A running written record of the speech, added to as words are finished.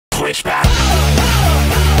Switchback.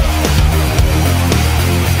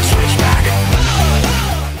 Switchback.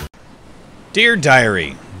 Dear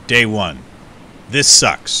Diary, Day 1. This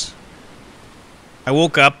sucks. I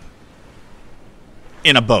woke up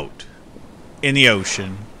in a boat. In the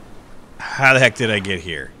ocean. How the heck did I get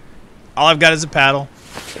here? All I've got is a paddle.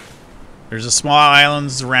 There's a small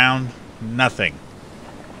islands around. Nothing.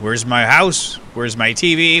 Where's my house? Where's my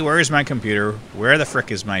TV? Where's my computer? Where the frick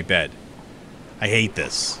is my bed? I hate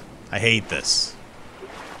this. I hate this.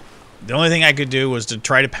 The only thing I could do was to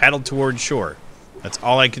try to paddle towards shore. That's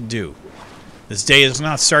all I could do. This day is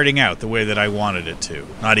not starting out the way that I wanted it to.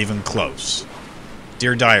 Not even close.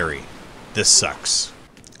 Dear Diary, this sucks.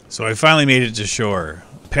 So I finally made it to shore.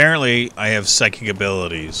 Apparently, I have psychic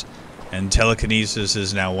abilities, and telekinesis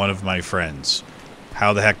is now one of my friends.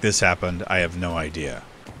 How the heck this happened, I have no idea.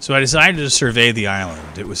 So I decided to survey the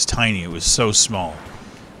island. It was tiny, it was so small.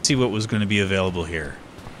 See what was going to be available here.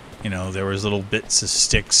 You know, there was little bits of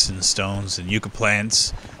sticks and stones and yucca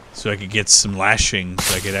plants, so I could get some lashing,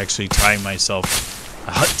 so I could actually tie myself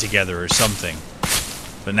a hut together or something.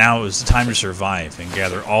 But now it was time to survive and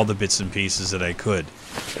gather all the bits and pieces that I could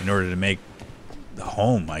in order to make the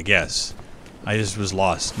home, I guess. I just was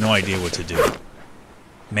lost, no idea what to do.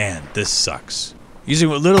 Man, this sucks. Using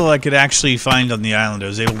what little I could actually find on the island, I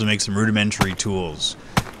was able to make some rudimentary tools.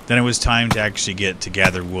 Then it was time to actually get to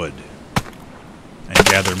gather wood. And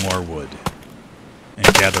gather more wood. And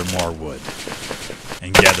gather more wood.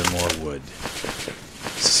 And gather more wood.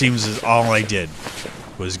 It seems as all I did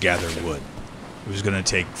was gather wood. It was going to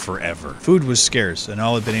take forever. Food was scarce, and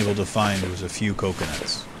all I'd been able to find was a few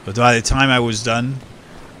coconuts. But by the time I was done,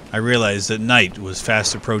 I realized that night was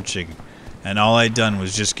fast approaching, and all I'd done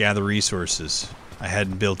was just gather resources. I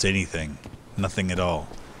hadn't built anything. Nothing at all.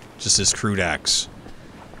 Just this crude axe.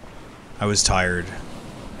 I was tired.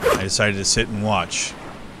 I decided to sit and watch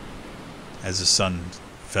as the sun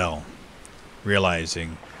fell,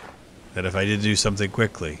 realizing that if I did do something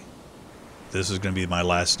quickly, this was going to be my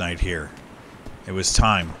last night here. It was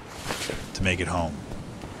time to make it home.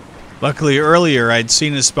 Luckily, earlier I'd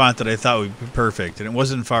seen a spot that I thought would be perfect, and it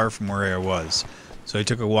wasn't far from where I was. So I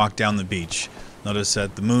took a walk down the beach. Noticed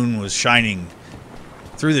that the moon was shining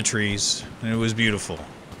through the trees, and it was beautiful.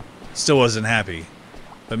 Still wasn't happy,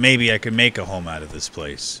 but maybe I could make a home out of this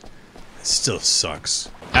place. It still sucks.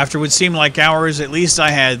 After what seemed like hours, at least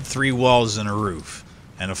I had 3 walls and a roof,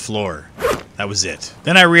 and a floor. That was it.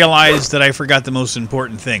 Then I realized that I forgot the most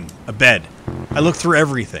important thing, a bed. I looked through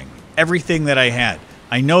everything that I had.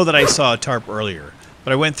 I know that I saw a tarp earlier,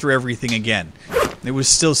 but I went through everything again. It was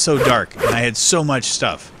still so dark, and I had so much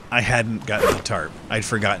stuff. I hadn't gotten the tarp. I'd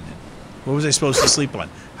forgotten it. What was I supposed to sleep on?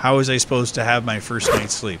 How was I supposed to have my first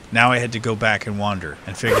night's sleep? Now I had to go back and wander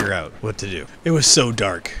and figure out what to do. It was so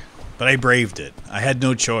dark, but I braved it. I had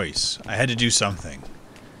no choice. I had to do something.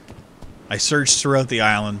 I searched throughout the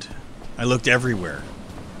island. I looked everywhere.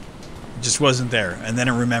 It just wasn't there. And then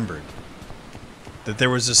I remembered that there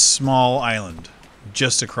was a small island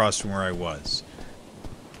just across from where I was.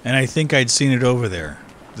 And I think I'd seen it over there.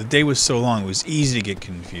 The day was so long, it was easy to get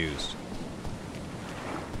confused.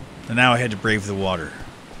 And now I had to brave the water.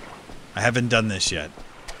 I haven't done this yet.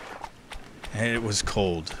 And it was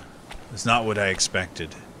cold. It's not what I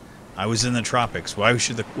expected. I was in the tropics. Why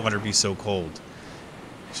should the water be so cold?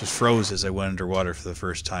 It just froze as I went underwater for the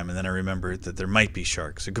first time, and then I remembered that there might be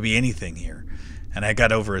sharks. It could be anything here. And I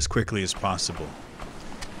got over as quickly as possible.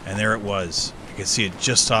 And there it was. I could see it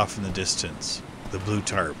just off in the distance. The blue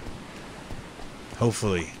tarp.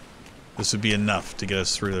 Hopefully, this would be enough to get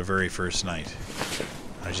us through the very first night.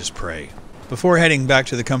 I just pray. Before heading back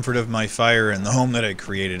to the comfort of my fire and the home that I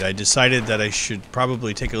created, I decided that I should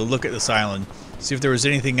probably take a look at this island, see if there was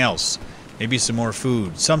anything else. Maybe some more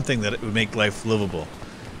food, something that would make life livable.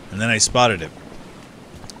 And then I spotted it.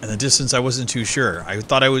 In the distance, I wasn't too sure. I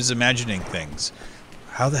thought I was imagining things.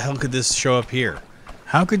 How the hell could this show up here?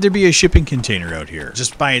 How could there be a shipping container out here,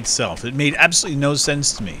 just by itself? It made absolutely no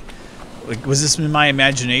sense to me. Like, was this in my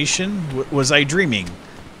imagination? Was I dreaming?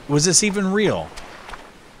 Was this even real?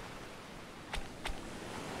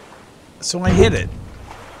 So I hit it.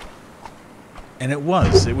 And it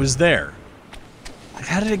was there. Like,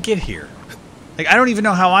 how did it get here? Like, I don't even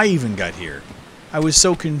know how I even got here. I was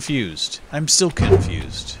so confused. I'm still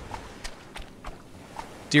confused.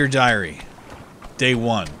 Dear Diary, Day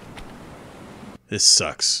 1. This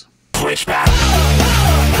sucks. Switchback.